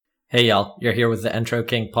Hey y'all, you're here with the Intro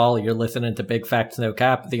King Paul. You're listening to Big Facts No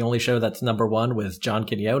Cap, the only show that's number one with John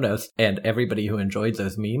Quinones and everybody who enjoyed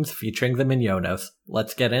those memes featuring the Mignonos.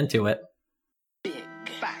 Let's get into it. Big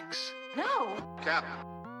facts. No. Cap.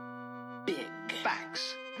 Big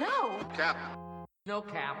facts. No. Cap. No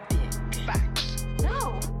cap. Big facts.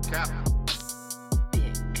 No. Cap.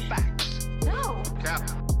 Big facts. No. Cap.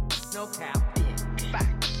 No cap. Big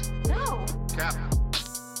facts. No. Cap.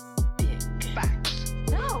 Big facts.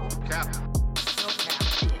 No. Cap. No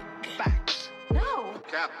cap. Big facts. No.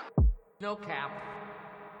 Cap. No cap.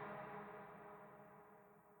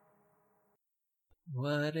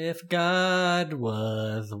 What if God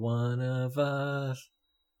was one of us?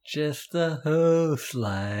 Just a host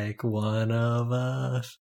like one of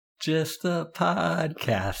us. Just a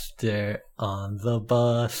podcaster on the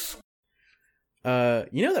bus. That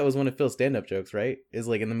was one of Phil's stand-up jokes, right? Is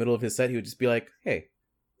like in the middle of his set, he would just be like, "Hey,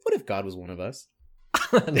 what if God was one of us?"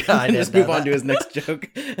 No, I And just didn't move know on to that. his next joke.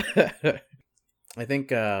 I think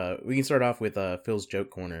we can start off with Phil's joke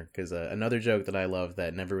corner, because another joke that I love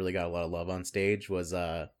that never really got a lot of love on stage was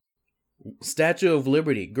Statue of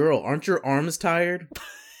Liberty. Girl, aren't your arms tired?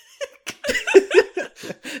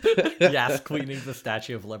 Yes, cleaning the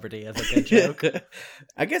Statue of Liberty is a good joke.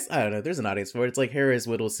 I guess, I don't know, there's an audience for it. It's like Harris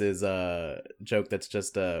Whittles's joke that's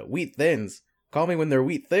just wheat thins. Call me when they're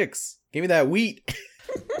wheat thicks. Give me that wheat.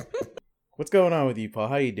 What's going on with you, Paul?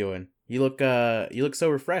 How you doing? You look so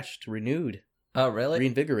refreshed, renewed, Oh, really?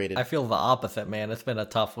 reinvigorated. I feel the opposite, man. It's been a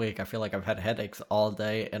tough week. I feel like I've had headaches all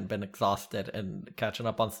day and been exhausted and catching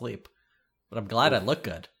up on sleep. But I'm glad I look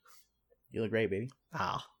good. You look great, baby.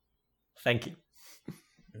 Ah, thank you.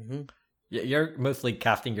 Mm-hmm. You're mostly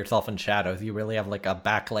casting yourself in shadows. You really have like a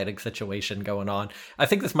backlighting situation going on. I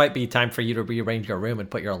think this might be time for you to rearrange your room and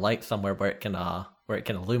put your light somewhere where it can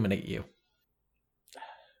illuminate you.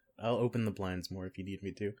 I'll open the blinds more if you need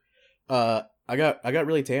me to. I got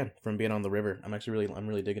really tan from being on the river. I'm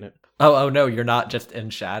really digging it. Oh no, you're not just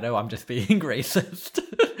in shadow. I'm just being racist.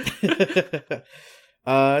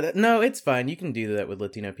 No, it's fine. You can do that with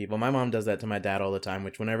Latino people. My mom does that to my dad all the time,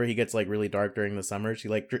 which whenever he gets like really dark during the summer, she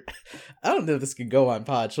like, I don't know if this could go on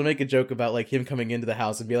pod. She'll make a joke about like him coming into the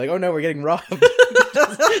house and be like, "Oh no, we're getting robbed."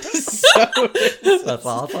 That's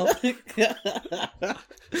awesome.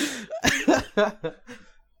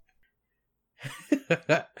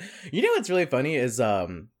 You know what's really funny is I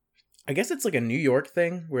guess it's like a New York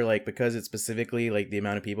thing where like because it's specifically like the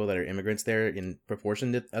amount of people that are immigrants there in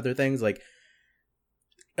proportion to other things, like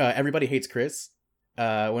everybody hates Chris.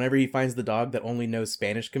 Whenever he finds the dog that only knows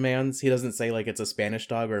Spanish commands, he doesn't say like it's a Spanish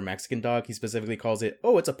dog or a Mexican dog. He specifically calls it,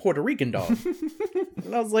 "Oh, it's a Puerto Rican dog."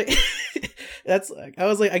 And I was like,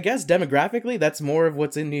 I guess demographically that's more of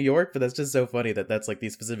what's in New York, but that's just so funny that that's like the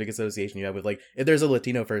specific association you have with like, if there's a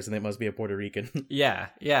Latino person, it must be a Puerto Rican. Yeah.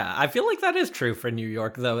 I feel like that is true for New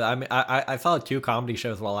York, though. I mean, I saw 2 comedy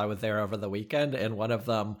shows while I was there over the weekend, and one of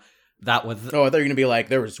them, that was... Oh, I thought you were gonna be like,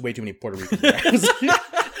 there was way too many Puerto Ricans there.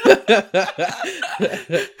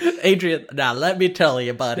 Adrian, now let me tell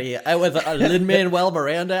you, buddy, I was Lin-Manuel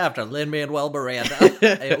Miranda after Lin-Manuel Miranda.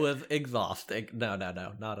 It was exhausting. No, not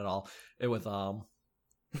at all. It was,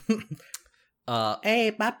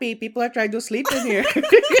 Hey, papi, people are trying to sleep in here.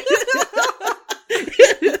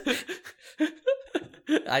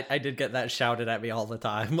 I did get that shouted at me all the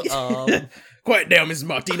time. Quiet down, Mrs.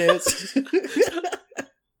 Martinez.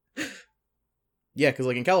 Yeah, because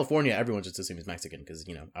like in California, everyone just assumes Mexican because,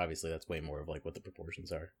 you know, obviously that's way more of like what the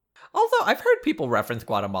proportions are. Although I've heard people reference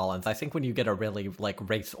Guatemalans. I think when you get a really like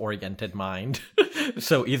race-oriented mind,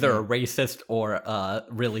 so either a racist or a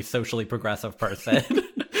really socially progressive person,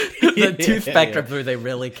 the two spectrums where they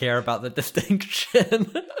really care about the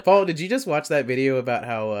distinction. Paul, did you just watch that video about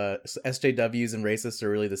how SJWs and racists are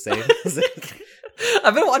really the same?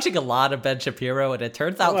 I've been watching a lot of Ben Shapiro, and it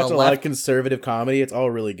turns out I watch a lot of conservative comedy. It's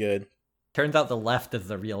all really good. Turns out the left is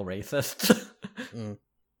the real racist.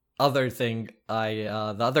 Other thing, the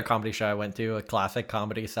other comedy show I went to, a classic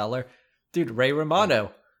Comedy Cellar, dude, Ray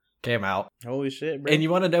Romano came out. Holy shit, bro. And you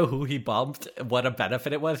want to know who he bumped? What a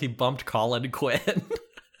benefit it was? He bumped Colin Quinn.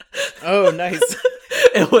 Oh, nice.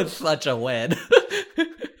 It was such a win.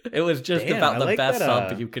 It was just about I the like best that,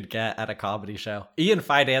 sub you could get at a comedy show. Ian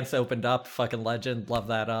Fidance opened up, fucking legend. Love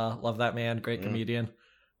that man, great comedian.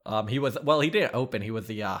 He didn't open, he was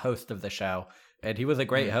the host of the show, and he was a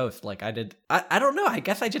great host. Like I don't know, I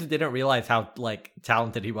guess I just didn't realize how like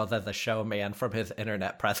talented he was as a showman from his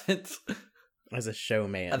internet presence. As a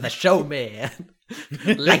showman. As a showman.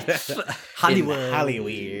 Lights,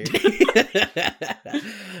 Hollywood.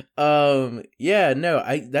 Yeah, no,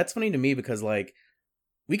 that's funny to me because like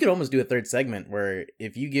we could almost do a third segment where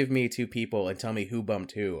if you give me 2 people and tell me who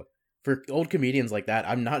bumped who, for old comedians like that,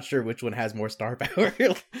 I'm not sure which one has more star power.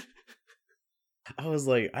 I was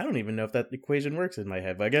like, I don't even know if that equation works in my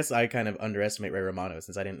head. But I guess I kind of underestimate Ray Romano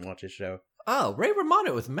since I didn't watch his show. Oh, Ray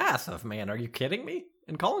Romano is massive, man. Are you kidding me?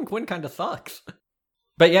 And Colin Quinn kind of sucks.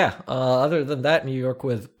 But yeah, other than that, New York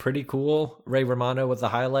was pretty cool. Ray Romano was the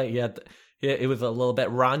highlight. It was a little bit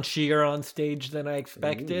raunchier on stage than I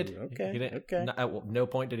expected. Ooh, okay, He didn't- okay. At no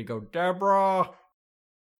point did he go, Deborah.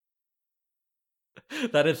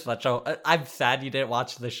 That is such a... I'm sad you didn't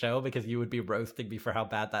watch the show because you would be roasting me for how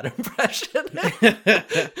bad that impression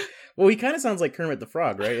is. Well, he kind of sounds like Kermit the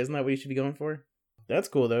Frog, right? Isn't that what you should be going for? That's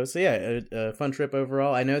cool, though. So yeah, a fun trip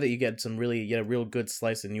overall. I know that you get a real good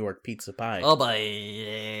slice of New York pizza pie. Oh,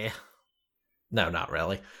 boy. No, not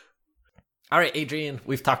really. All right, Adrian,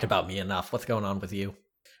 we've talked about me enough. What's going on with you?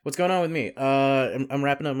 What's going on with me? I'm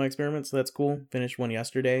wrapping up my experiment, so that's cool. Finished one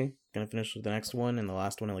yesterday. Gonna finish the next one and the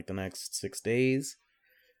last one in like the next 6 days.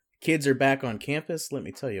 Kids are back on campus. Let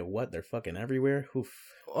me tell you what, they're fucking everywhere. Oof.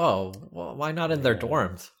 Oh, well, why not in their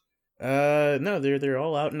dorms? No, they're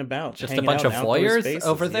all out and about. Just a hanging bunch out of in outdoor voyeurs spaces,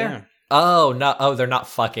 over there? yeah. Oh, no. Oh, they're not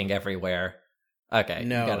fucking everywhere. Okay.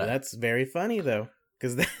 No, you gotta... that's very funny though,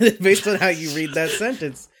 because based on how you read that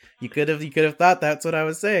sentence, you could have thought that's what I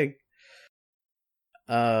was saying.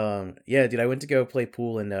 Yeah, dude, I went to go play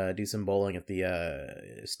pool and do some bowling at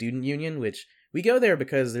the student union, which we go there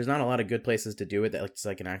because there's not a lot of good places to do it. That it's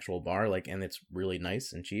like an actual bar, and it's really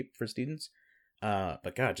nice and cheap for students.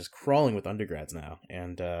 But God, just crawling with undergrads now,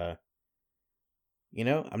 and I'm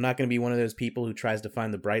not going to be one of those people who tries to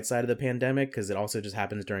find the bright side of the pandemic because it also just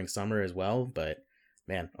happens during summer as well. But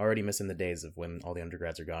man, already missing the days of when all the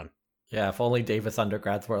undergrads are gone. Yeah, if only Davis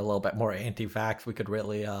undergrads were a little bit more anti-vax, we could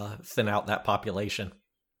really thin out that population.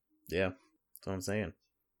 Yeah, that's what I'm saying.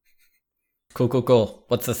 Cool.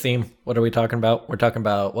 What's the theme? What are we talking about? We're talking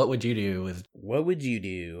about what would you do What would you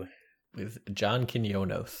do? with John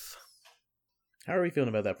Quinones. How are we feeling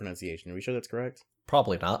about that pronunciation? Are we sure that's correct?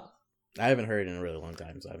 Probably not. I haven't heard it in a really long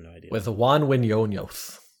time, so I have no idea. With Juan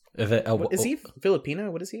Quinones. Is it? Is he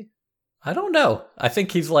Filipino? What is he? I don't know. I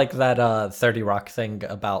think he's like that 30 Rock thing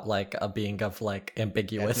about like a being of like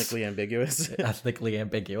ambiguous. Ethnically ambiguous. Ethnically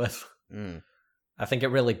ambiguous. Mm. I think it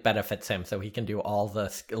really benefits him, so he can do all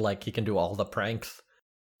the pranks.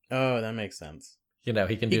 Oh, that makes sense. He can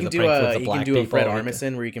He do can the do pranks with a the he black can do a people. Fred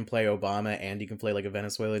Armisen where he can play Obama and he can play like a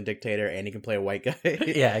Venezuelan dictator and he can play a white guy.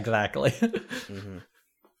 Yeah, exactly. Mm-hmm.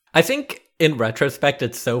 I think in retrospect,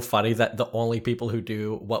 it's so funny that the only people who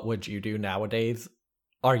do what would you do nowadays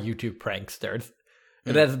are YouTube pranksters.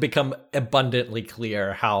 It has become abundantly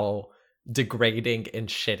clear how degrading and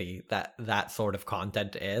shitty that sort of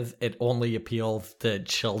content is. It only appeals to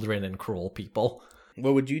children and cruel people.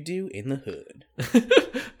 What would you do in the hood?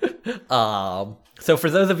 So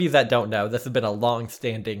for those of you that don't know, this has been a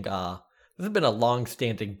long-standing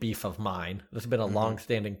beef of mine. This has been a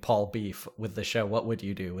long-standing Paul beef with the show What Would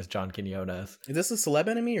You Do with John Quinones. Is this a celeb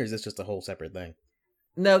enemy or is this just a whole separate thing?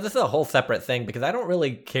 No, this is a whole separate thing because I don't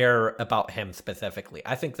really care about him specifically.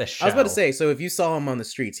 I think the show... I was about to say, so if you saw him on the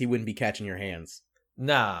streets, he wouldn't be catching your hands.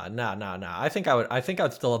 Nah. I think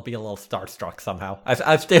I'd still be a little starstruck somehow.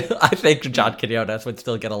 I think John Quinones would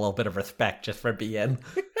still get a little bit of respect just for being...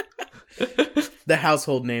 The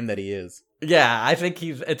household name that he is. Yeah, I think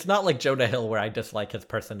it's not like Jonah Hill where I dislike his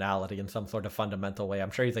personality in some sort of fundamental way.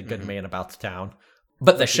 I'm sure he's a good man about town.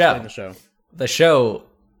 But the Explain show... the show. The show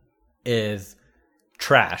is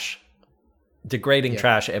trash. Degrading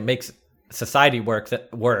trash. It makes society worse.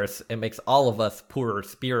 It makes all of us poorer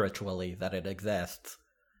spiritually that it exists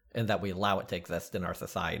and that we allow it to exist in our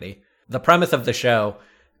society. The premise of the show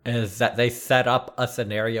is that they set up a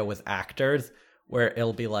scenario with actors where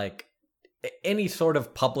it'll be like any sort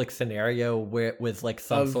of public scenario where with like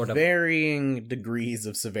some sort of varying degrees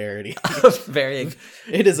of severity. varying.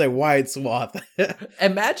 It is a wide swath.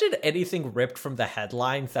 Imagine anything ripped from the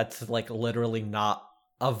headlines that's like literally not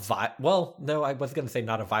well, no, I was gonna say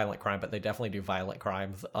not a violent crime, but they definitely do violent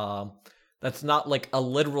crimes. That's not like a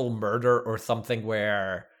literal murder or something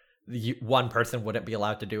where one person wouldn't be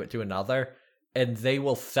allowed to do it to another, and they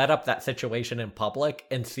will set up that situation in public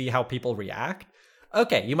and see how people react.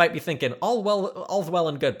 Okay, you might be thinking, all's well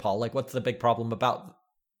and good, Paul. Like, what's the big problem about?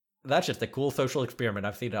 That's just a cool social experiment.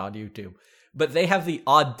 I've seen it on YouTube. But they have the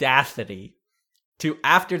audacity to,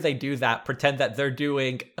 after they do that, pretend that they're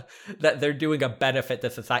doing a benefit to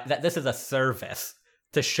society, that this is a service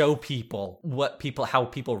to show people how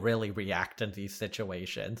people really react in these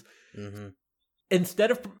situations. Mm-hmm.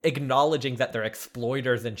 Instead of acknowledging that they're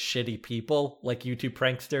exploiters and shitty people like YouTube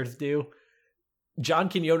pranksters do, John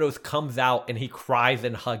Quinones comes out and he cries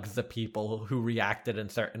and hugs the people who reacted in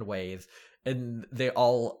certain ways. And they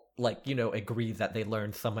all like, agree that they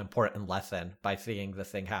learned some important lesson by seeing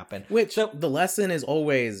this thing happen. Which So- the lesson is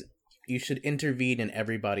always you should intervene in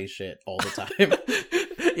everybody's shit all the time.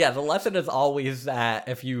 Yeah, the lesson is always that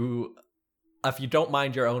if you don't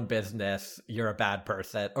mind your own business, you're a bad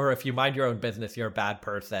person. Or if you mind your own business, you're a bad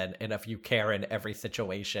person. And if you care in every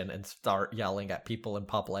situation and start yelling at people in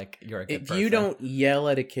public, you're a good person. If you don't yell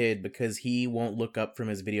at a kid because he won't look up from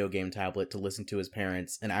his video game tablet to listen to his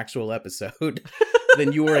parents an actual episode,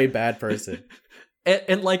 then you are a bad person.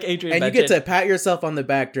 And like Adrian And you mentioned, get to pat yourself on the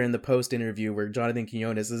back during the post interview where Jonathan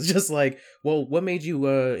Quinones is just like, well, what made you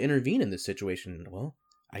intervene in this situation? Well,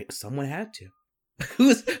 someone had to. Who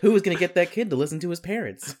was going to get that kid to listen to his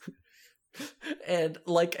parents? and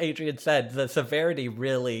like Adrian said, the severity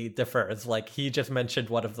really differs. Like, he just mentioned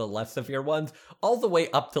one of the less severe ones, all the way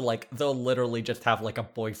up to, like, they'll literally just have, like, a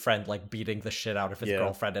boyfriend, like, beating the shit out of his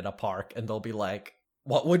girlfriend in a park, and they'll be like,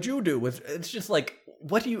 what would you do? It's just like,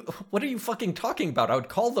 what are you fucking talking about? I would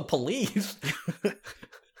call the police.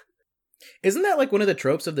 Isn't that like one of the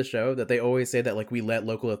tropes of the show that they always say that like we let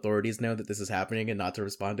local authorities know that this is happening and not to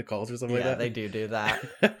respond to calls or something Yeah, like they do that.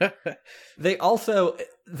 They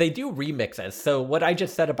do remixes. So what I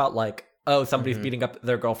just said about like, oh, somebody's beating up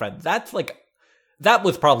their girlfriend, that's like, that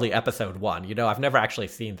was probably episode 1. I've never actually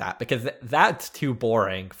seen that because that's too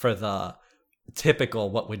boring for the typical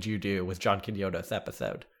what would you do with John Quinones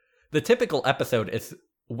episode. The typical episode is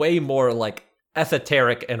way more like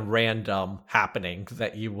esoteric and random happenings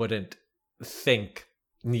that you wouldn't think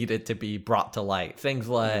needed to be brought to light. Things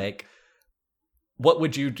like, what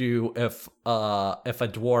would you do if a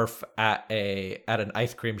dwarf at an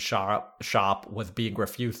ice cream shop was being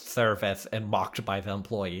refused service and mocked by the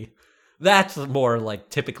employee? That's more like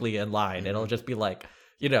typically in line. It'll just be like,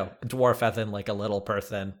 dwarf as in like a little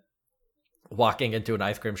person walking into an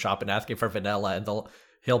ice cream shop and asking for vanilla, and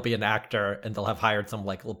he'll be an actor, and they'll have hired some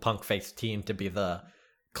like little punk faced teen to be the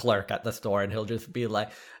clerk at the store, and he'll just be like,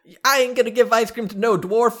 I ain't gonna give ice cream to no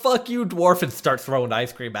dwarf, fuck you dwarf, and start throwing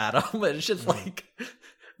ice cream at him. And it's just like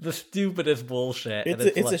the stupidest bullshit.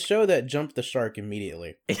 It's a show that jumped the shark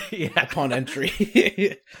immediately yeah. upon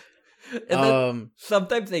entry. And then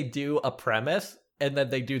sometimes they do a premise and then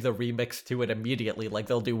they do the remix to it immediately. Like,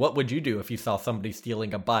 they'll do, what would you do if you saw somebody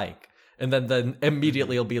stealing a bike? And then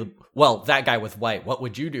immediately it'll be, well, that guy was white. What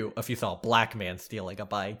would you do if you saw a black man stealing a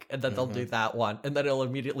bike? And then they'll do that one. And then it'll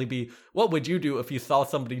immediately be, what would you do if you saw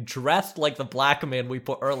somebody dressed like the black man we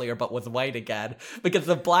put earlier but was white again? Because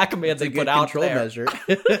the black man they put out there... measure.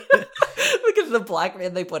 Because the black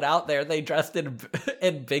man they put out there, they dressed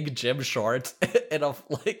in big gym shorts and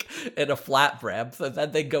a flat brim. So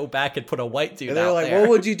then they go back and put a white dude And they're out like, there. what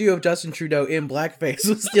would you do if Justin Trudeau in blackface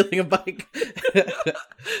was stealing a bike?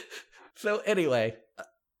 So anyway,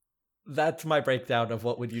 that's my breakdown of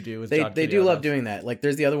what would you do with They John do Quinones. love doing that. Like,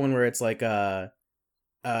 there's the other one where it's like, I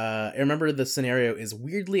remember the scenario is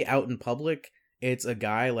weirdly out in public. It's a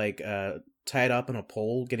guy like tied up in a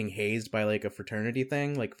pole getting hazed by like a fraternity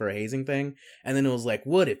thing, like for a hazing thing. And then it was like,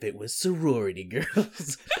 what if it was sorority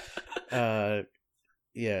girls? Yeah,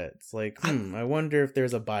 it's like, I wonder if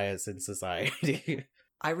there's a bias in society.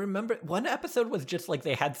 I remember one episode was just like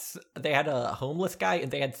they had a homeless guy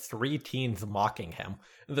and they had 3 teens mocking him.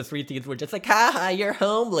 And the 3 teens were just like, ha, you're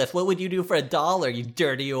homeless. What would you do for $1, you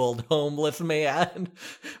dirty old homeless man?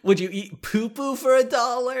 Would you eat poo-poo for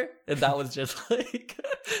 $1? And that was just like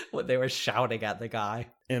what they were shouting at the guy.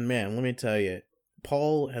 And man, let me tell you,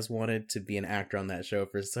 Paul has wanted to be an actor on that show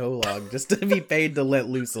for so long just to be paid to let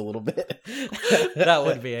loose a little bit. That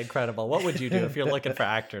would be incredible. What would you do if you're looking for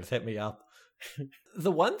actors? Hit me up.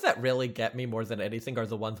 The ones that really get me more than anything are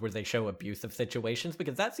the ones where they show abusive situations,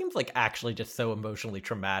 because that seems like actually just so emotionally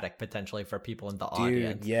traumatic potentially for people in the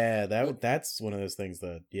audience. Yeah, that's one of those things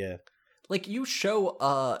that, yeah. Like, you show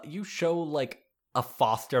like a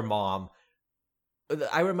foster mom.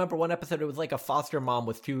 I remember one episode, it was like a foster mom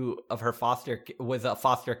with was a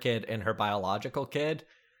foster kid and her biological kid,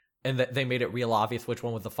 and they made it real obvious which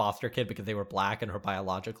one was the foster kid because they were black and her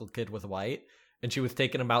biological kid was white. And she was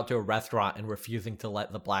taking him out to a restaurant and refusing to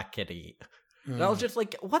let the black kid eat. And I was just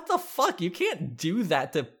like, what the fuck? You can't do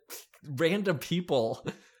that to random people.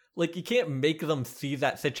 Like, you can't make them see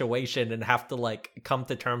that situation and have to, like, come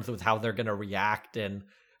to terms with how they're going to react and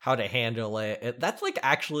how to handle it. That's, like,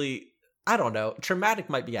 actually, I don't know. Traumatic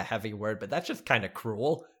might be a heavy word, but that's just kind of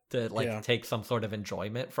cruel to, like, take some sort of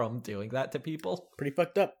enjoyment from doing that to people. Pretty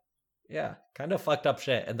fucked up. Yeah, kind of fucked up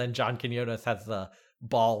shit. And then John Quinones has the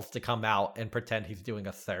balls to come out and pretend he's doing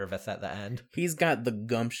a service at the end. He's got the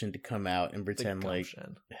gumption to come out and pretend like,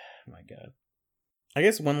 Gumption. oh my god. I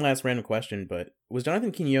guess one last random question, but was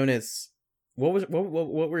Jonathan Quinones, what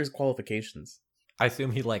were his qualifications? I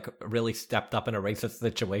assume he like really stepped up in a racist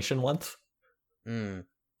situation once. And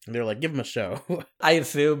they're like, give him a show. I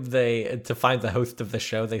assume to find the host of the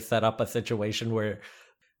show, they set up a situation where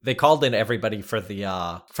they called in everybody for the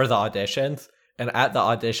auditions, and at the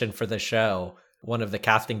audition for the show, one of the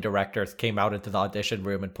casting directors came out into the audition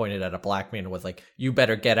room and pointed at a black man and was like, "You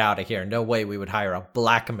better get out of here. No way we would hire a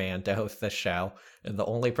black man to host this show." And the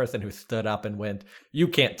only person who stood up and went, "You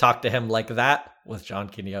can't talk to him like that," was John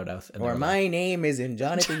Quinones. And Or my name is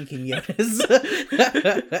Jonathan Quinones.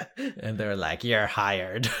 and they're like, "You're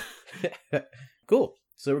hired." Cool.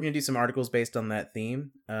 So we're going to do some articles based on that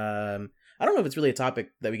theme. I don't know if it's really a topic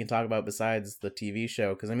that we can talk about besides the TV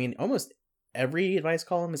show, because I mean, almost every advice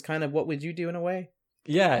column is kind of what would you do in a way.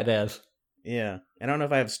 Yeah, it is. Yeah. And I don't know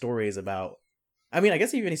if I have stories about, I mean, I guess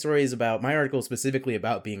if you have any stories about my article specifically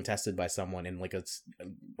about being tested by someone in like a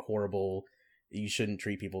horrible, you shouldn't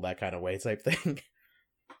treat people that kind of way type thing.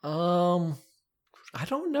 I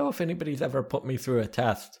don't know if anybody's ever put me through a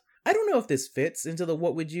test. I don't know if this fits into the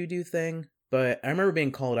what would you do thing, but I remember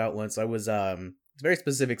being called out once. I was, it's a very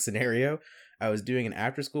specific scenario. I was doing an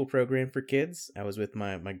after school program for kids. I was with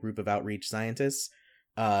my group of outreach scientists.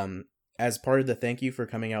 As part of the thank you for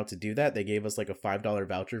coming out to do that, they gave us like a $5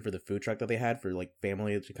 voucher for the food truck that they had for like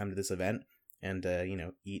family to come to this event and,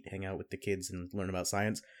 eat, hang out with the kids and learn about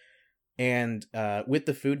science. And with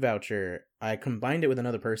the food voucher, I combined it with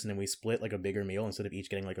another person and we split like a bigger meal instead of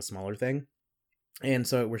each getting like a smaller thing. And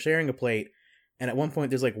so we're sharing a plate. And at one point,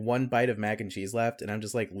 there's like one bite of mac and cheese left, and I'm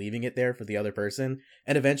just like leaving it there for the other person.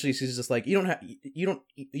 And eventually, she's just like, you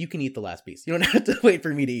can eat the last piece. You don't have to wait for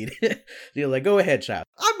me to eat it. You're like, go ahead, chef.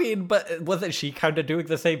 I mean, but wasn't she kind of doing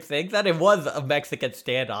the same thing? That it was a Mexican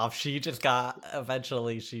standoff. She just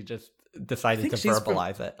decided to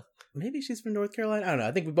verbalize it. Maybe she's from North Carolina. I don't know.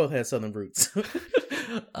 I think we both had Southern roots.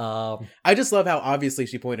 I just love how obviously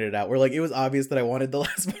she pointed it out. We're like, it was obvious that I wanted the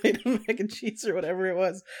last bite of mac and cheese or whatever it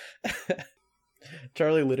was.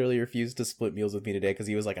 Charlie literally refused to split meals with me today because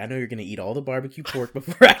he was like, I know you're going to eat all the barbecue pork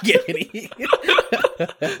before I get any.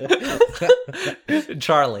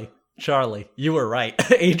 Charlie, you were right.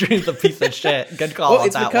 Adrian's a piece of shit. Good call. Well,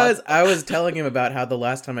 it's because I was telling him about how the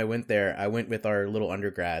last time I went there, I went with our little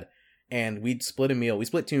undergrad and we'd split a meal. We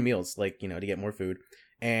split 2 meals, to get more food.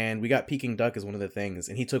 And we got Peking duck as one of the things.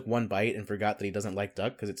 And he took one bite and forgot that he doesn't like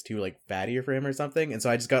duck because it's too fattier for him or something. And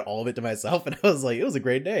so I just got all of it to myself. And I was like, it was a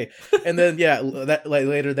great day. And then,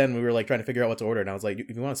 later then we were trying to figure out what to order. And I was like,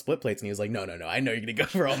 if you want to split plates? And he was like, no. I know you're going to go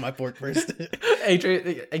for all my pork first.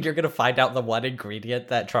 Adrian, you're going to find out the one ingredient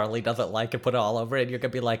that Charlie doesn't like and put it all over it. And you're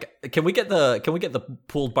going to be like, can we get the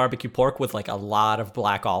pulled barbecue pork with a lot of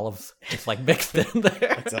black olives? It's mixed in there.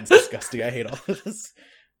 That sounds disgusting. I hate all of this.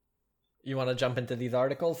 You want to jump into these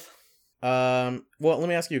articles? Well, let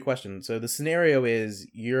me ask you a question. So the scenario is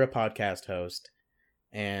you're a podcast host,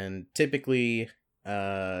 and typically,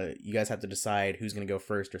 you guys have to decide who's going to go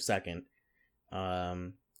first or second.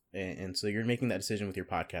 And so you're making that decision with your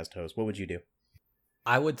podcast host. What would you do?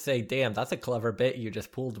 I would say, damn, that's a clever bit you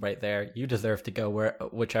just pulled right there. You deserve to go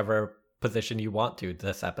whichever position you want to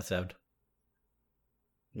this episode.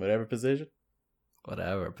 Whatever position?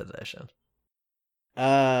 Whatever position.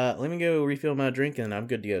 Let me go refill my drink and I'm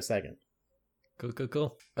good to go second.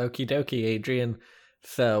 Cool. Okie dokie, Adrian.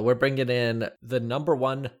 So we're bringing in the number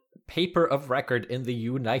one paper of record in the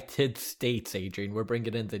United States, Adrian. We're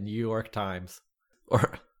bringing in the New York Times.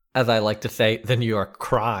 Or, as I like to say, the New York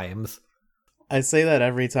Crimes. I say that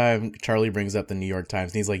every time Charlie brings up the New York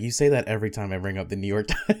Times. And he's like, you say that every time I bring up the New York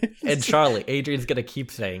Times. And Charlie, Adrian's going to keep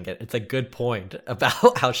saying it. It's a good point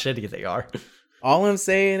about how shitty they are. All I'm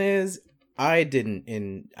saying is, I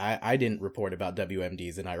didn't report about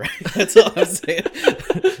WMDs in Iraq. That's all I'm saying.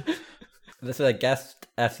 This is a guest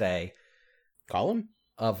essay. Column?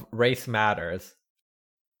 Of Race Matters.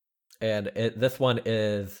 And this one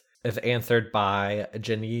is answered by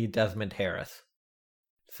Janie Desmond Harris.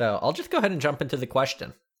 So I'll just go ahead and jump into the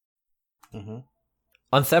question. Mm-hmm.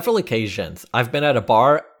 On several occasions, I've been at a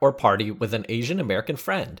bar or party with an Asian American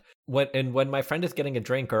friend. When my friend is getting a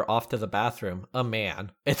drink or off to the bathroom, a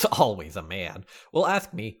man, it's always a man, will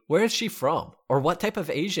ask me, where is she from? Or what type of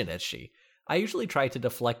Asian is she? I usually try to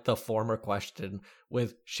deflect the former question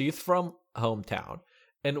with, she's from hometown.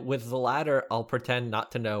 And with the latter, I'll pretend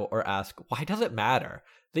not to know or ask, why does it matter?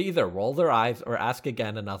 They either roll their eyes or ask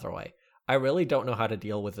again another way. I really don't know how to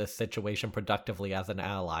deal with this situation productively as an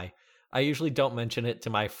ally. I usually don't mention it to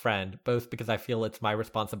my friend, both because I feel it's my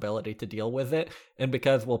responsibility to deal with it, and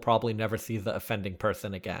because we'll probably never see the offending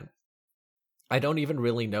person again. I don't even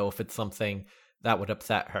really know if it's something that would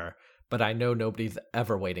upset her, but I know nobody's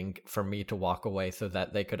ever waiting for me to walk away so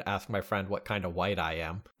that they could ask my friend what kind of white I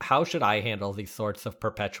am. How should I handle these sorts of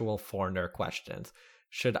perpetual foreigner questions?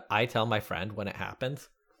 Should I tell my friend when it happens?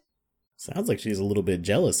 Sounds like she's a little bit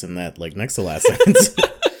jealous in that, like, next to last sentence.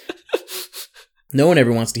 No one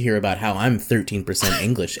ever wants to hear about how I'm 13%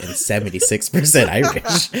 English and 76%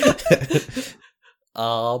 Irish.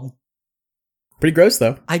 Pretty gross,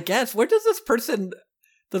 though. I guess. Where does this person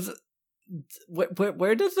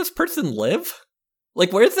where does this person live?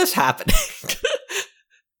 Like, where is this happening?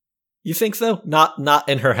 You think so? Not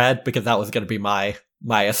in her head, because that was going to be my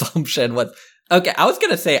assumption. Was okay. I was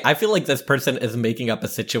going to say, I feel like this person is making up a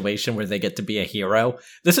situation where they get to be a hero.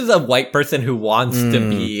 This is a white person who wants to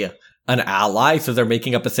be an ally, so they're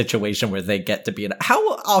making up a situation where they get to be an. How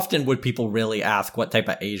often would people really ask what type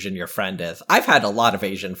of Asian your friend is? I've had a lot of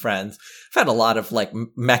Asian friends. I've had a lot of like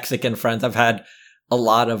Mexican friends. I've had a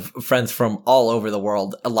lot of friends from all over the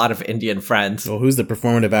world. A lot of Indian friends. Well, who's the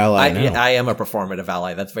performative ally now? I am a performative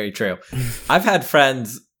ally. That's very true. I've had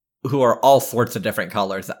friends who are all sorts of different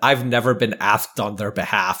colors. I've never been asked on their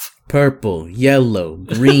behalf. Purple, yellow,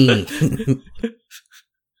 green.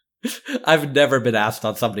 I've never been asked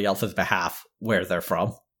on somebody else's behalf where they're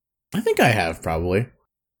from. I think I have, probably.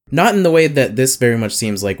 Not in the way that this very much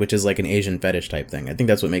seems like, which is like an Asian fetish type thing. I think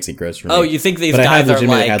that's what makes it gross for me. Oh, you think these But I have guys are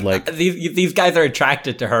legitimately like, had, like- these guys are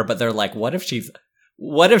attracted to her, but they're like, what if she's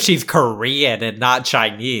Korean and not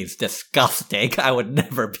Chinese? Disgusting. I would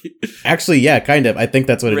never be. Actually, yeah, kind of. I think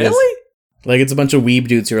that's what it is. Really? Like, it's a bunch of weeb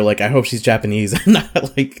dudes who are like, I hope she's Japanese and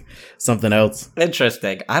not like something else.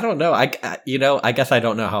 Interesting. I don't know. I guess I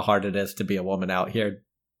don't know how hard it is to be a woman out here.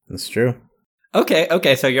 That's true.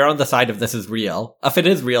 Okay, so you're on the side of this is real. If it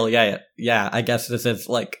is real, yeah, I guess this is,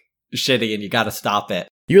 like, shitty and you gotta stop it.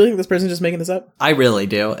 You really think this person's just making this up? I really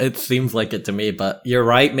do. It seems like it to me, but you're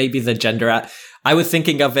right, maybe the gender... I was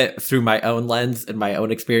thinking of it through my own lens and my own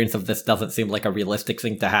experience of this doesn't seem like a realistic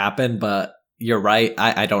thing to happen, but you're right.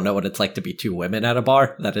 I don't know what it's like to be two women at a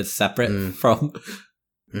bar. That is separate from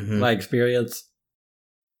my experience.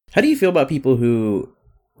 How do you feel about people who...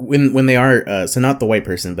 When they are, so not the white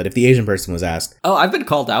person, but if the Asian person was asked. Oh, I've been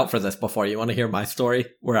called out for this before. You want to hear my story?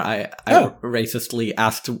 Where I racistly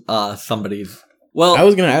asked somebody's... Well, I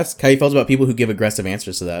was going to ask how you felt about people who give aggressive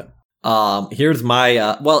answers to that. Here's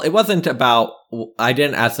my... well, it wasn't about... I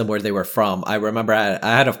didn't ask them where they were from. I remember I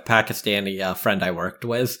had a Pakistani friend I worked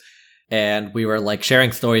with, and we were like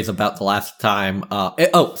sharing stories about the last time...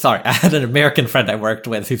 sorry. I had an American friend I worked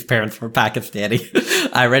with whose parents were Pakistani.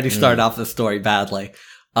 I already started off the story badly.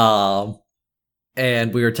 And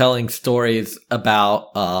we were telling stories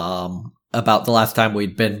about the last time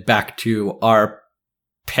we'd been back to our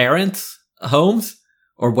parents' homes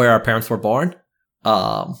or where our parents were born.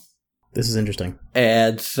 This is interesting.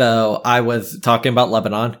 And so I was talking about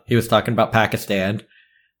Lebanon. He was talking about Pakistan.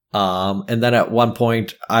 And then at one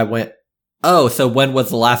point I went, oh, so when was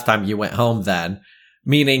the last time you went home then?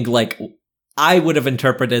 Meaning like, I would have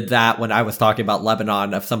interpreted that when I was talking about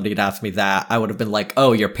Lebanon, if somebody had asked me that, I would have been like,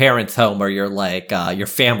 oh, your parents' home or your like, your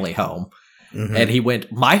family home. Mm-hmm. And he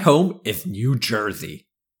went, my home is New Jersey.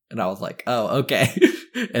 And I was like, oh, okay.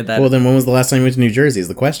 And then, well, then when was the last time you went to New Jersey is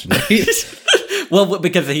the question. Well,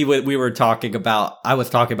 because I was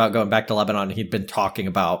talking about going back to Lebanon and he'd been talking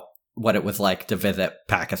about what it was like to visit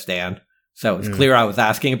Pakistan. So it was clear I was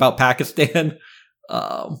asking about Pakistan.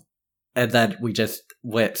 And then we just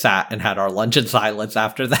sat and had our lunch in silence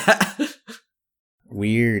after that.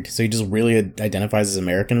 Weird. So he just really identifies as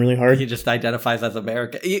American really hard? He just identifies as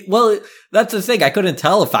American. Well, that's the thing. I couldn't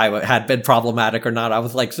tell if I had been problematic or not. I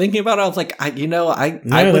was like thinking about it. I was like, I wouldn't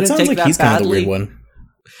that sounds take like that he's badly. kind of the weird one.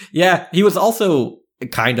 Yeah, he was also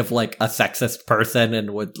kind of like a sexist person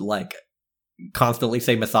and would like constantly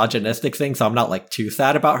say misogynistic things. So I'm not like too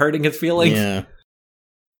sad about hurting his feelings.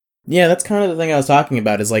 Yeah, that's kind of the thing I was talking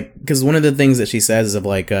about is like, because one of the things that she says is of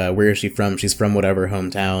like, where is she from? She's from whatever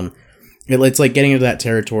hometown. It's like getting into that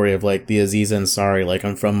territory of like the Aziza Ansari, like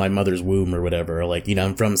I'm from my mother's womb or whatever, or like,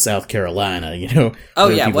 I'm from South Carolina, Oh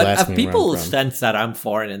yeah, if people sense that I'm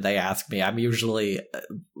foreign and they ask me, I'm usually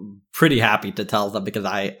pretty happy to tell them because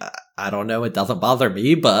I don't know, it doesn't bother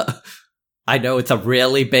me, but I know it's a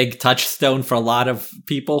really big touchstone for a lot of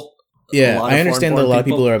people. Yeah, I understand that a lot of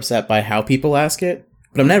people are upset by how people ask it,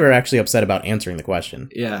 but I'm never actually upset about answering the question.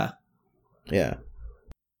 Yeah. Yeah.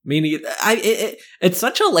 Meaning, it's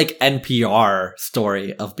such a like NPR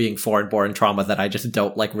story of being foreign-born trauma that I just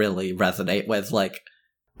don't like really resonate with. Like,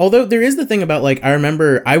 although there is the thing about like, I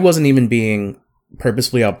remember I wasn't even being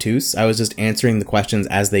purposefully obtuse. I was just answering the questions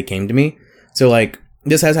as they came to me. So like,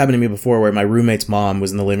 this has happened to me before, where my roommate's mom was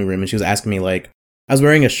in the living room and she was asking me like, I was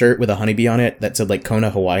wearing a shirt with a honeybee on it that said like Kona,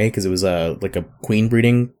 Hawaii, because it was like a queen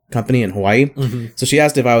breeding company in Hawaii. Mm-hmm. So she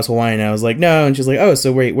asked if I was Hawaiian, and I was like, no. And she's like, oh,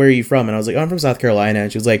 so where are you from? And I was like, oh, I'm from South Carolina.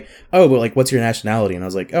 And she was like, oh, but like, what's your nationality? And I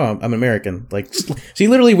was like, oh, I'm American. Like, she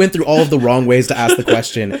literally went through all of the wrong ways to ask the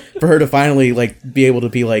question for her to finally like be able to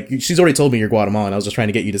be like, she's already told me you're Guatemalan. I was just trying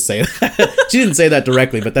to get you to say that. She didn't say that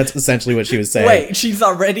directly, but that's essentially what she was saying. Wait, she's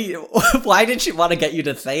already. Why did she want to get you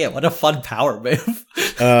to say it? What a fun power move.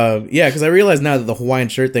 Yeah, because I realized now that the Hawaiian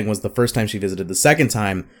shirt thing was the first time she visited. The second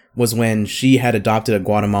time was when she had adopted a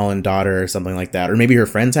Guatemalan daughter or something like that. Or maybe her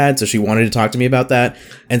friends had, so she wanted to talk to me about that.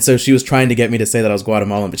 And so she was trying to get me to say that I was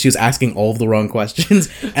Guatemalan, but she was asking all of the wrong questions.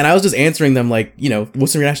 And I was just answering them like, you know,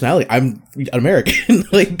 what's your nationality? I'm American.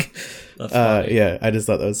 Like, yeah, I just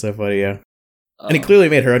thought that was so funny, yeah. And it clearly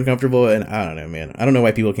made her uncomfortable, and I don't know, man. I don't know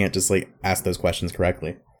why people can't just, like, ask those questions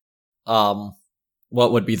correctly.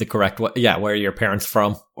 What would be the correct yeah, where are your parents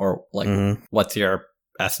from? Or, like, what's your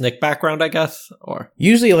ethnic background, I guess? Or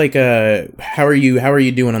usually, like, how are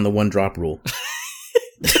you doing on the one drop rule?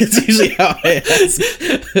 It's usually how I ask.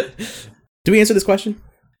 Do we answer this question?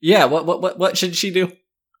 Yeah, what should she do?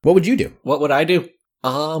 What would you do? What would I do?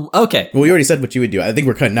 Okay. Well, we already said what you would do. I think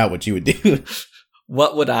we're cutting out what you would do.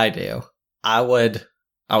 What would I do? I would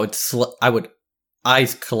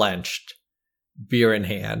eyes clenched, beer in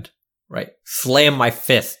hand, right? Slam my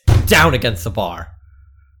fist down against the bar.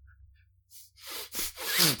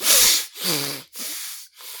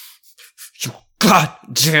 You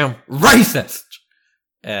goddamn racist!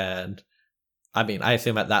 And I mean, I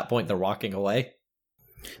assume at that point they're walking away.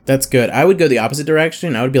 That's good. I would go the opposite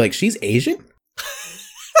direction. I would be like, she's Asian?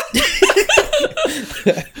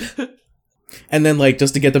 And then, like,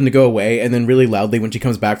 just to get them to go away, and then really loudly when she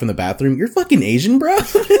comes back from the bathroom, you're fucking Asian, bro?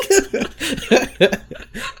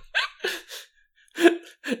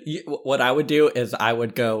 What I would do is I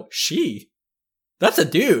would go, she? That's a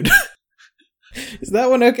dude. Is that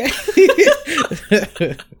one okay?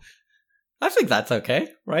 I think that's okay,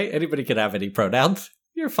 right? Anybody can have any pronouns.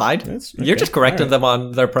 You're fine. Okay. You're just correcting them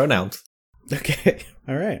on their pronouns. Okay.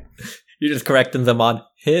 All right. You're just correcting them on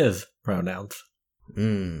his pronouns.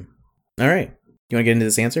 All right. You want to get into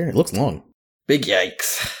this answer? It looks long. Big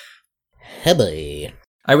yikes. Hebby.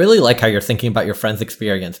 I really like how you're thinking about your friend's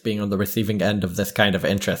experience being on the receiving end of this kind of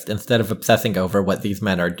interest instead of obsessing over what these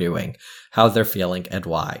men are doing, how they're feeling, and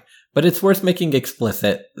why. But it's worth making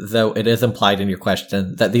explicit, though it is implied in your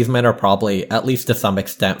question, that these men are probably, at least to some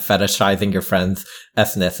extent, fetishizing your friend's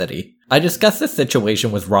ethnicity. I discussed this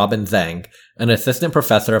situation with Robin Zhang, an assistant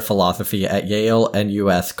professor of philosophy at Yale and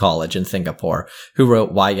US College in Singapore, who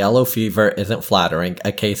wrote Why Yellow Fever Isn't Flattering,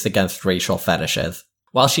 a Case Against Racial Fetishes.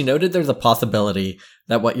 While she noted there's a possibility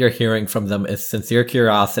that what you're hearing from them is sincere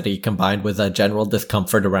curiosity combined with a general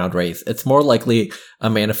discomfort around race, it's more likely a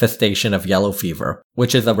manifestation of yellow fever,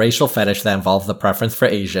 which is a racial fetish that involves the preference for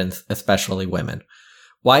Asians, especially women.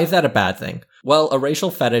 Why is that a bad thing? Well, a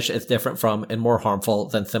racial fetish is different from and more harmful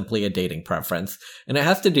than simply a dating preference, and it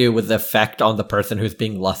has to do with the effect on the person who's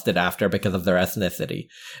being lusted after because of their ethnicity.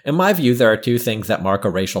 In my view, there are two things that mark a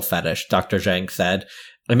racial fetish, Dr. Zhang said.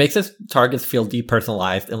 It makes its targets feel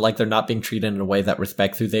depersonalized and like they're not being treated in a way that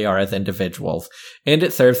respects who they are as individuals. And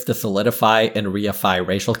it serves to solidify and reify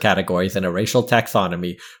racial categories in a racial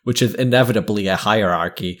taxonomy, which is inevitably a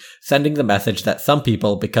hierarchy, sending the message that some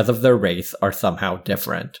people, because of their race, are somehow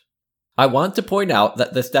different. I want to point out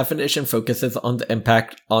that this definition focuses on the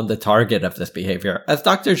impact on the target of this behavior. As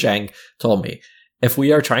Dr. Zhang told me, if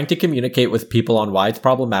we are trying to communicate with people on why it's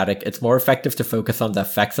problematic, it's more effective to focus on the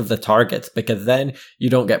effects of the targets, because then you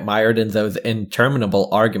don't get mired in those interminable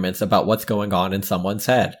arguments about what's going on in someone's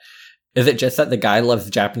head. Is it just that the guy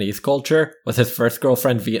loves Japanese culture? Was his first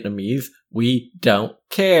girlfriend Vietnamese? We don't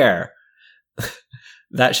care.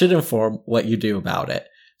 That should inform what you do about it.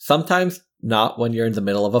 Sometimes not when you're in the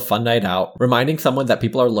middle of a fun night out. Reminding someone that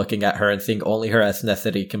people are looking at her and seeing only her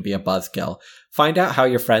ethnicity can be a buzzkill. Find out how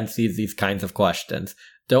your friend sees these kinds of questions.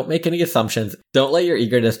 Don't make any assumptions. Don't let your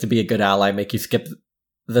eagerness to be a good ally make you skip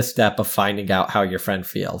the step of finding out how your friend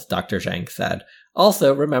feels, Dr. Zhang said.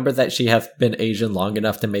 Also, remember that she has been Asian long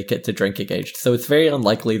enough to make it to drinking age, so it's very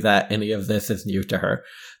unlikely that any of this is new to her.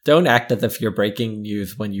 Don't act as if you're breaking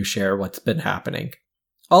news when you share what's been happening.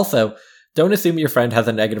 Also, don't assume your friend has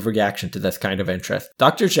a negative reaction to this kind of interest.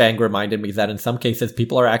 Dr. Zhang reminded me that in some cases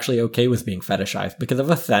people are actually okay with being fetishized because of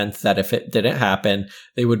a sense that if it didn't happen,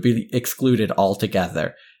 they would be excluded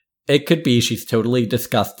altogether. It could be she's totally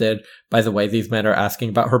disgusted by the way these men are asking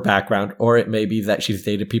about her background, or it may be that she's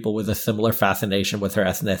dated people with a similar fascination with her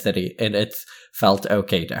ethnicity and it's felt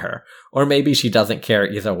okay to her. Or maybe she doesn't care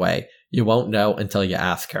either way. You won't know until you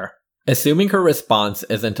ask her. Assuming her response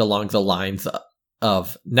isn't along the lines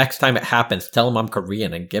of next time it happens, tell him I'm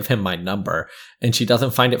Korean and give him my number, and she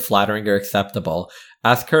doesn't find it flattering or acceptable,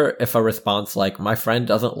 ask her if a response like, my friend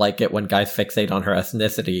doesn't like it when guys fixate on her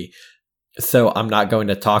ethnicity, so I'm not going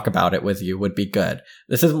to talk about it with you, would be good.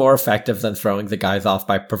 This is more effective than throwing the guys off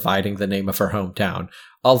by providing the name of her hometown.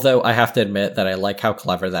 Although I have to admit that I like how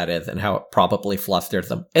clever that is and how it probably flusters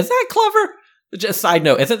them. Is that clever? Just side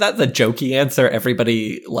note, isn't that the jokey answer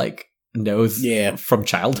everybody knows from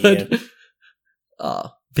childhood? Yeah.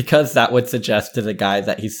 Because that would suggest to the guy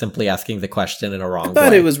that he's simply asking the question in a wrong way. I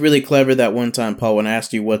thought it was really clever that one time Paul, when I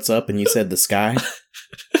asked you what's up and you said the sky.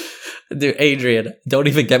 Dude, Adrian, don't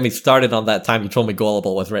even get me started on that time you told me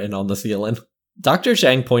gullible was written on the ceiling. Dr.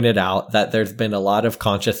 Zhang pointed out that there's been a lot of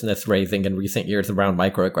consciousness raising in recent years around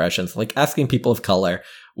microaggressions, like asking people of color,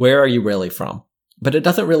 where are you really from? But it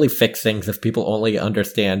doesn't really fix things if people only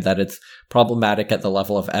understand that it's problematic at the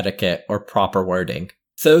level of etiquette or proper wording.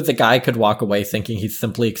 So the guy could walk away thinking he's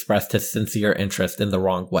simply expressed his sincere interest in the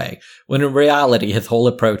wrong way, when in reality his whole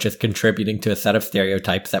approach is contributing to a set of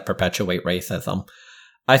stereotypes that perpetuate racism.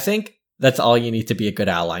 I think that's all you need to be a good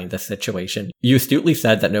ally in this situation. You astutely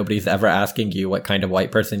said that nobody's ever asking you what kind of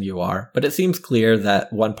white person you are, but it seems clear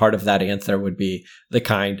that one part of that answer would be the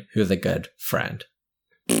kind who's a good friend.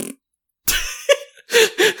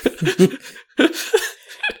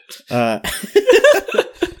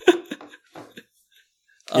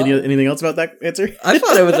 Anything else about that answer? I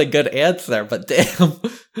thought it was a good answer, but damn.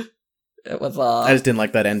 It was I just didn't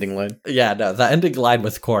like that ending line. Yeah, no, the ending line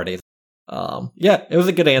was corny. Yeah, it was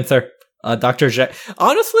a good answer. Dr. Zhang.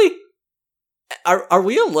 Honestly, are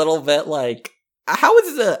we a little bit how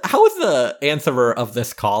is the answerer of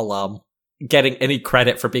this column getting any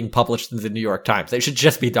credit for being published in the New York Times? It should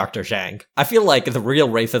just be Dr. Zhang. I feel like the real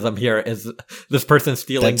racism here is this person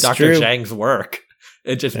stealing That's Dr. true. Zhang's work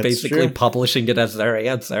and just That's basically true. publishing it as their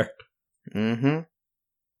answer. Mm-hmm.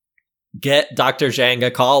 Get Dr. Zhang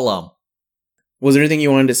a column. Was there anything you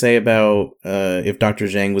wanted to say about if Dr.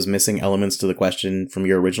 Zhang was missing elements to the question from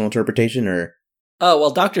your original interpretation, or? Oh, well,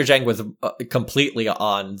 Dr. Zhang was completely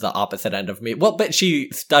on the opposite end of me. Well, but she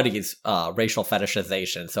studies racial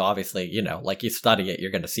fetishization, so obviously, you study it, you're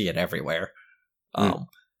going to see it everywhere.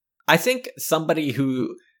 I think somebody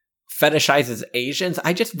who fetishizes Asians,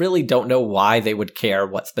 I just really don't know why they would care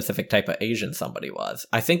what specific type of Asian somebody was.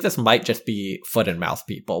 I think this might just be foot and mouth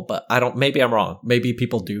people, but maybe I'm wrong. Maybe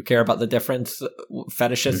people do care about the difference.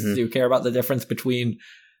 Fetishists do care about the difference between,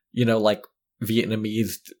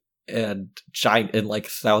 Vietnamese and China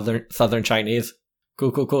and Southern Chinese.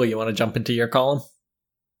 Cool. You want to jump into your column?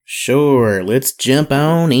 Sure, let's jump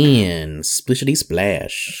on in. Splishity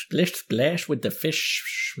splash. Splish splash with the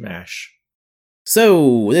fish smash.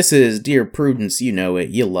 So, this is Dear Prudence, you know it,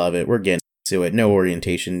 you love it, we're getting to it, no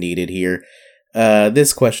orientation needed here.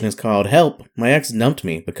 This question is called, Help, my ex dumped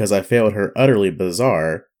me because I failed her utterly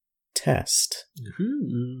bizarre test.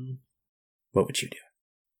 Mm-hmm. What would you do?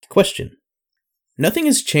 Question. Nothing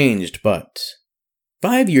has changed, but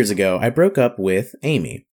 5 years ago I broke up with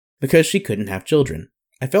Amy because she couldn't have children.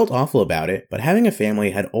 I felt awful about it, but having a family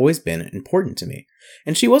had always been important to me,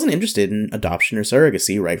 and she wasn't interested in adoption or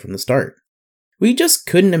surrogacy right from the start. We just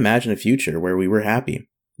couldn't imagine a future where we were happy.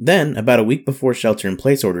 Then, about a week before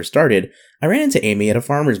shelter-in-place orders started, I ran into Amy at a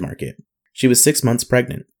farmer's market. She was 6 months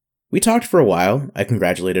pregnant. We talked for a while, I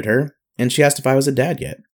congratulated her, and she asked if I was a dad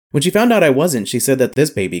yet. When she found out I wasn't, she said that this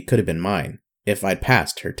baby could have been mine, if I'd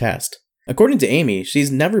passed her test. According to Amy, she's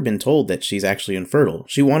never been told that she's actually infertile.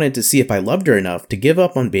 She wanted to see if I loved her enough to give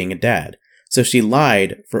up on being a dad, so she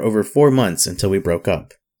lied for over 4 months until we broke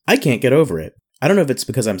up. I can't get over it. I don't know if it's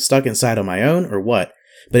because I'm stuck inside on my own or what,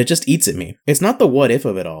 but it just eats at me. It's not the what if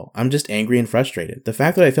of it all. I'm just angry and frustrated. The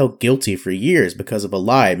fact that I felt guilty for years because of a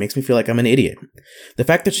lie makes me feel like I'm an idiot. The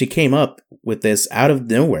fact that she came up with this out of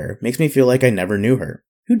nowhere makes me feel like I never knew her.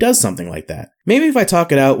 Who does something like that? Maybe if I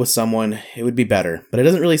talk it out with someone, it would be better, but it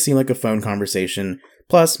doesn't really seem like a phone conversation.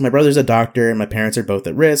 Plus, my brother's a doctor and my parents are both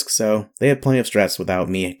at risk, so they have plenty of stress without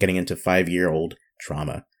me getting into 5-year-old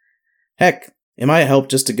trauma. Heck, it might help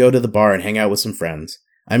just to go to the bar and hang out with some friends.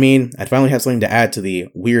 I mean, I'd finally have something to add to the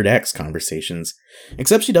weird ex conversations.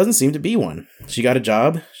 Except she doesn't seem to be one. She got a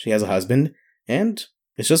job, she has a husband, and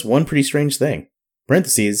it's just one pretty strange thing.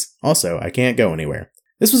 Parentheses, also, I can't go anywhere.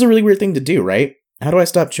 This was a really weird thing to do, right? How do I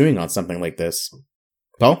stop chewing on something like this?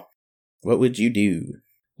 Paul, what would you do?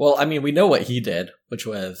 Well, I mean, we know what he did, which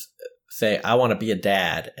was say, I want to be a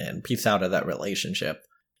dad, and peace out of that relationship.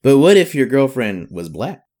 But what if your girlfriend was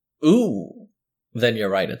black? Ooh. Then you're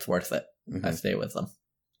right, it's worth it. Mm-hmm. I stay with them.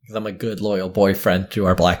 Because I'm a good, loyal boyfriend to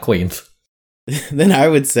our black queens. Then I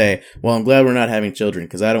would say, well, I'm glad we're not having children,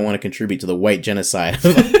 because I don't want to contribute to the white genocide.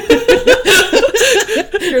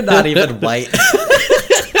 You're not even white.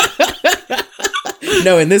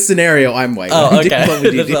 No, in this scenario, I'm white. Oh, okay. What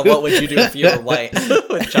would you do? What would you do if you were white?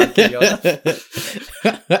 With John Quinones.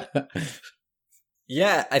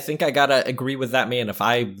 Yeah, I think I gotta agree with that man. If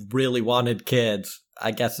I really wanted kids,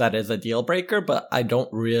 I guess that is a deal breaker, but I don't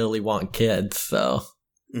really want kids, so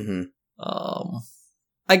Mhm.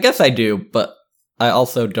 I guess I do, but I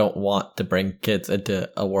also don't want to bring kids into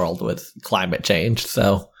a world with climate change,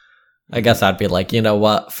 so I guess I'd be like, you know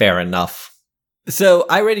what, fair enough. So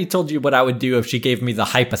I already told you what I would do if she gave me the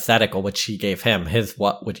hypothetical, which she gave him, his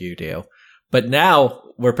what would you do? But now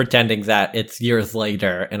we're pretending that it's years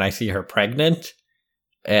later and I see her pregnant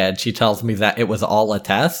and she tells me that it was all a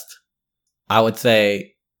test. I would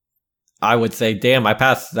say, damn, I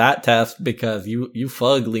passed that test because you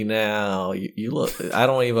fugly now. You look,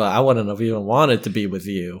 I wouldn't have even wanted to be with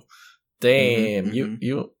you. Damn, Mhm,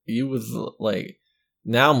 you was like,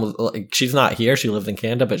 now I'm like, she's not here. She lives in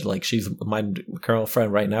Canada, but like, she's my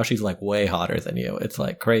girlfriend right now. She's like way hotter than you. It's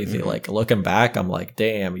like crazy. Mhm. Like looking back, I'm like,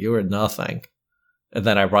 damn, you were nothing. And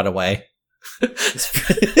then I run away.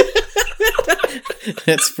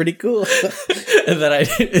 That's pretty cool. And then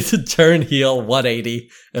it's a turn heel 180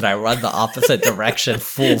 and I run the opposite direction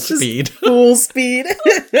full Just speed. Full speed.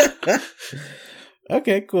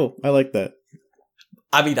 Okay, cool. I like that.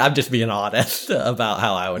 I mean, I'm just being honest about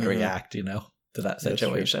how I would Mhm. react, to that That's true.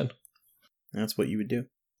 situation. That's what you would do.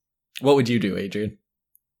 What would you do, Adrian?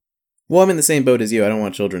 Well, I'm in the same boat as you. I don't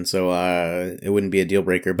want children, so it wouldn't be a deal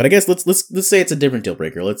breaker. But I guess let's say it's a different deal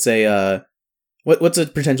breaker. Let's say what's a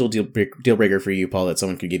potential deal breaker for you, Paul, that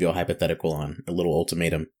someone could give you a hypothetical on, a little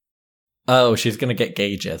ultimatum? Oh, she's gonna get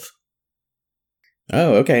gauges.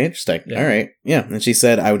 Oh, okay, interesting. Yeah. All right, yeah. And she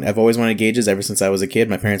said, I've always wanted gauges ever since I was a kid.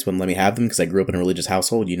 My parents wouldn't let me have them because I grew up in a religious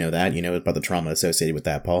household. You know that. You know about the trauma associated with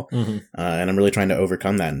that, Paul. Mm-hmm. And I'm really trying to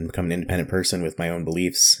overcome that and become an independent person with my own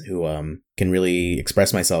beliefs who can really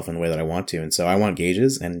express myself in the way that I want to. And so I want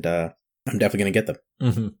gauges, and I'm definitely going to get them.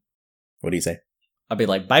 Mm-hmm. What do you say? I'll be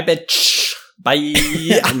like, bye, bitch. Bye.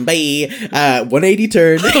 Bye. 180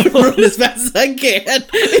 turn. Run as fast as I can in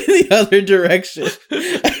the other direction.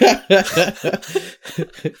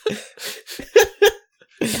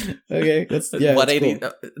 Okay, that's 180.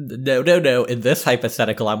 cool. No. In this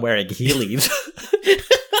hypothetical, I'm wearing Heelys.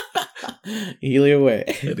 Healy away.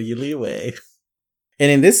 Heely away.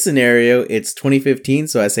 And in this scenario, it's 2015,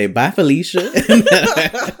 so I say bye, Felicia.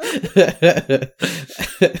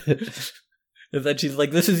 And then she's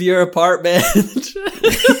like, this is your apartment.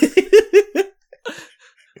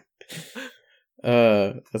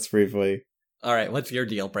 That's pretty funny. All right, what's your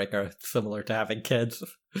deal breaker? Similar to having kids.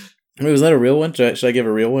 I mean, was that a real one? Should I give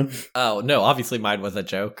a real one? Oh, no, obviously mine was a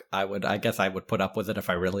joke. I guess I would put up with it if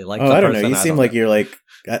I really liked Oh, the I don't person. know. You seem like you're like,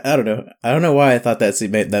 I don't know. I don't know why I thought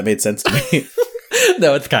that made sense to me.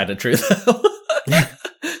 No, it's kind of true, though.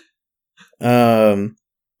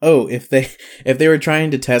 Oh, if they were trying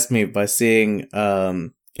to test me by seeing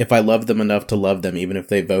if I loved them enough to love them, even if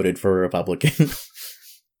they voted for a Republican,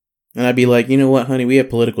 and I'd be like, you know what, honey, we have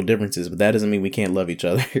political differences, but that doesn't mean we can't love each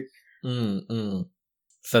other.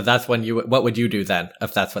 So that's when what would you do then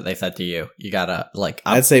if that's what they said to you? You gotta like,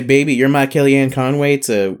 I'd say, baby, you're my Kellyanne Conway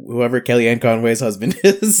to whoever Kellyanne Conway's husband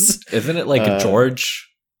is. Isn't it like George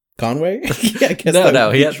Conway? Yeah, I guess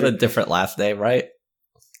No, he has a different last name, right?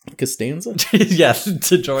 Costanza? Yes,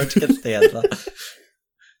 to George Costanza.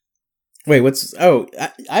 Wait,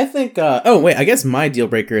 I think, I guess my deal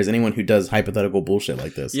breaker is anyone who does hypothetical bullshit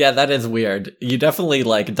like this. Yeah, that is weird. You definitely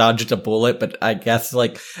like dodged a bullet, but I guess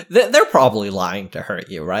like they're probably lying to hurt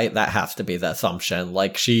you, right? That has to be the assumption.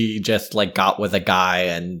 Like she just like got with a guy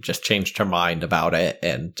and just changed her mind about it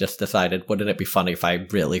and just decided, wouldn't it be funny if I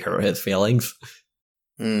really hurt his feelings?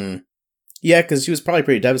 Yeah, because she was probably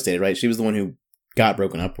pretty devastated, right? She was the one who got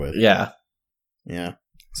broken up with. Yeah.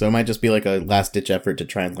 So it might just be like a last ditch effort to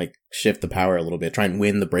try and like shift the power a little bit, try and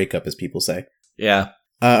win the breakup, as people say. Yeah.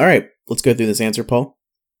 All right, let's go through this answer, Paul.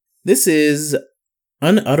 This is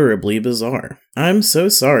unutterably bizarre. I'm so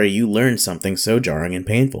sorry you learned something so jarring and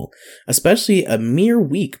painful, especially a mere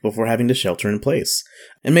week before having to shelter in place.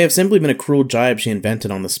 It may have simply been a cruel jibe she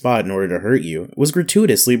invented on the spot in order to hurt you. It was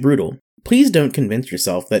gratuitously brutal. Please don't convince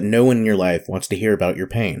yourself that no one in your life wants to hear about your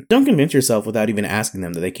pain. Don't convince yourself without even asking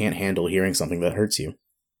them that they can't handle hearing something that hurts you.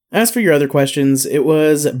 As for your other questions, it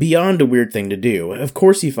was beyond a weird thing to do. Of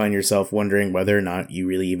course you find yourself wondering whether or not you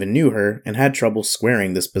really even knew her and had trouble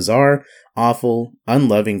squaring this bizarre, awful,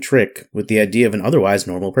 unloving trick with the idea of an otherwise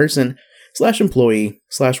normal person, /employee,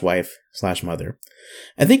 /wife, /mother.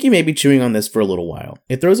 I think you may be chewing on this for a little while.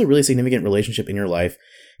 It throws a really significant relationship in your life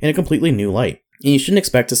in a completely new light, and you shouldn't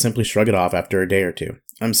expect to simply shrug it off after a day or two.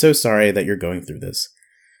 I'm so sorry that you're going through this.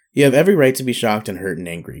 You have every right to be shocked and hurt and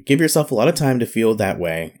angry. Give yourself a lot of time to feel that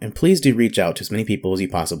way, and please do reach out to as many people as you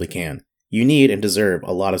possibly can. You need and deserve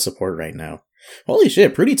a lot of support right now. Holy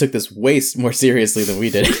shit, Prudy took this way more seriously than we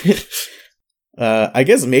did. I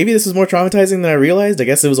guess maybe this is more traumatizing than I realized. I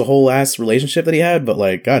guess it was a whole ass relationship that he had, but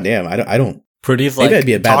like, goddamn, I don't. Prudy's Maybe like I'd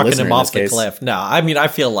be a bad talking listener him in off this the case. cliff. No, I mean, I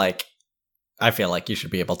feel like you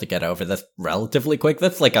should be able to get over this relatively quick.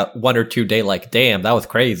 That's like a 1 or 2 day, like, damn, that was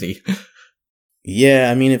crazy. Yeah,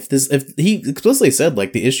 I mean, if he explicitly said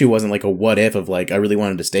like the issue wasn't like a what if of like I really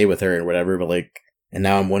wanted to stay with her and whatever, but like, and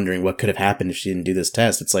now I'm wondering what could have happened if she didn't do this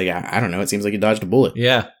test. It's like I don't know. It seems like he dodged a bullet.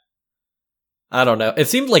 Yeah. I don't know. It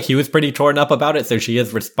seemed like he was pretty torn up about it, so she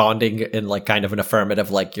is responding in like kind of an affirmative,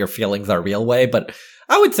 like your feelings are real way. But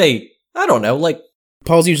I would say, I don't know, like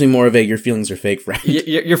Paul's usually more of a your feelings are fake, right?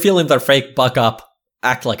 your feelings are fake. Buck up,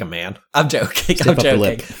 act like a man. I'm joking. Stiff I'm upper joking.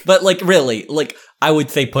 lip. But like really, like I would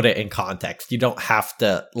say, put it in context. You don't have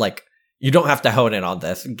to hone in on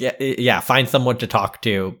this. Yeah, find someone to talk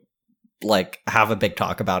to, like have a big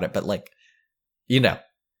talk about it. But like,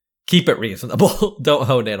 keep it reasonable. Don't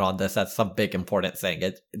hone in on this as some big important thing.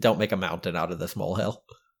 Don't make a mountain out of this molehill.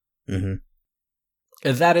 Mm-hmm.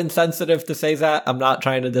 Is that insensitive to say that? I'm not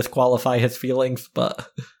trying to disqualify his feelings, but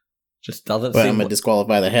just doesn't But seem. I'm gonna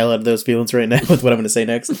disqualify the hell out of those feelings right now with what I'm gonna say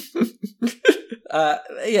next.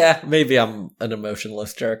 Yeah, maybe I'm an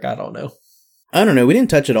emotionless jerk. I don't know. I don't know. We didn't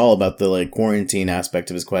touch at all about the like quarantine aspect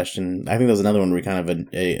of his question. I think there was another one where we kind of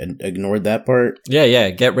ignored that part. Yeah.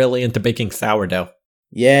 Get really into baking sourdough.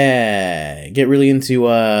 Yeah, get really into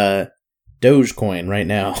Dogecoin right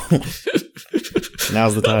now.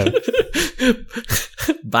 Now's the time.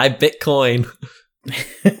 Buy Bitcoin.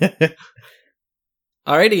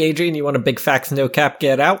 Alrighty, Adrian, you want a big facts, no cap,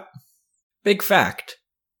 get out? Big fact.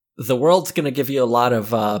 The world's going to give you a lot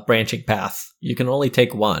of branching paths. You can only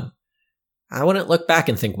take one. I wouldn't look back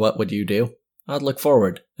and think, what would you do? I'd look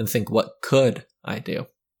forward and think, what could I do?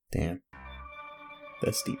 Damn.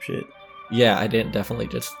 That's deep shit. Yeah, I didn't definitely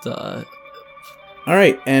just...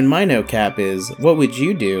 Alright, and my no cap is, what would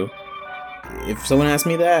you do if someone asked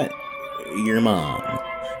me that? Your mom.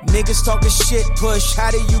 Niggas talking shit, push,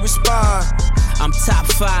 how do you respond? I'm top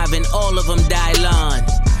 5 and all of them Dylon.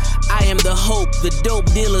 I am the hope, the dope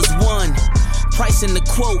dealers won. Price in the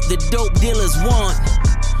quote, the dope dealers want.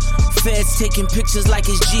 Feds taking pictures like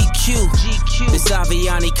it's GQ. This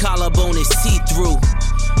Aviani collarbone is see-through.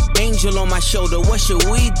 Angel on my shoulder, what should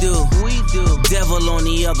we do? Devil on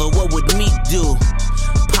the other, what would me do?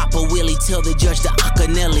 Papa Willie tell the judge the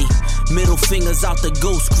Acanelli. Middle fingers out the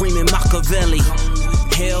ghost screaming Machiavelli.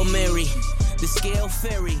 Hail Mary, the scale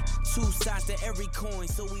fairy. 2 sides to every coin,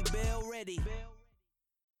 so we bail ready.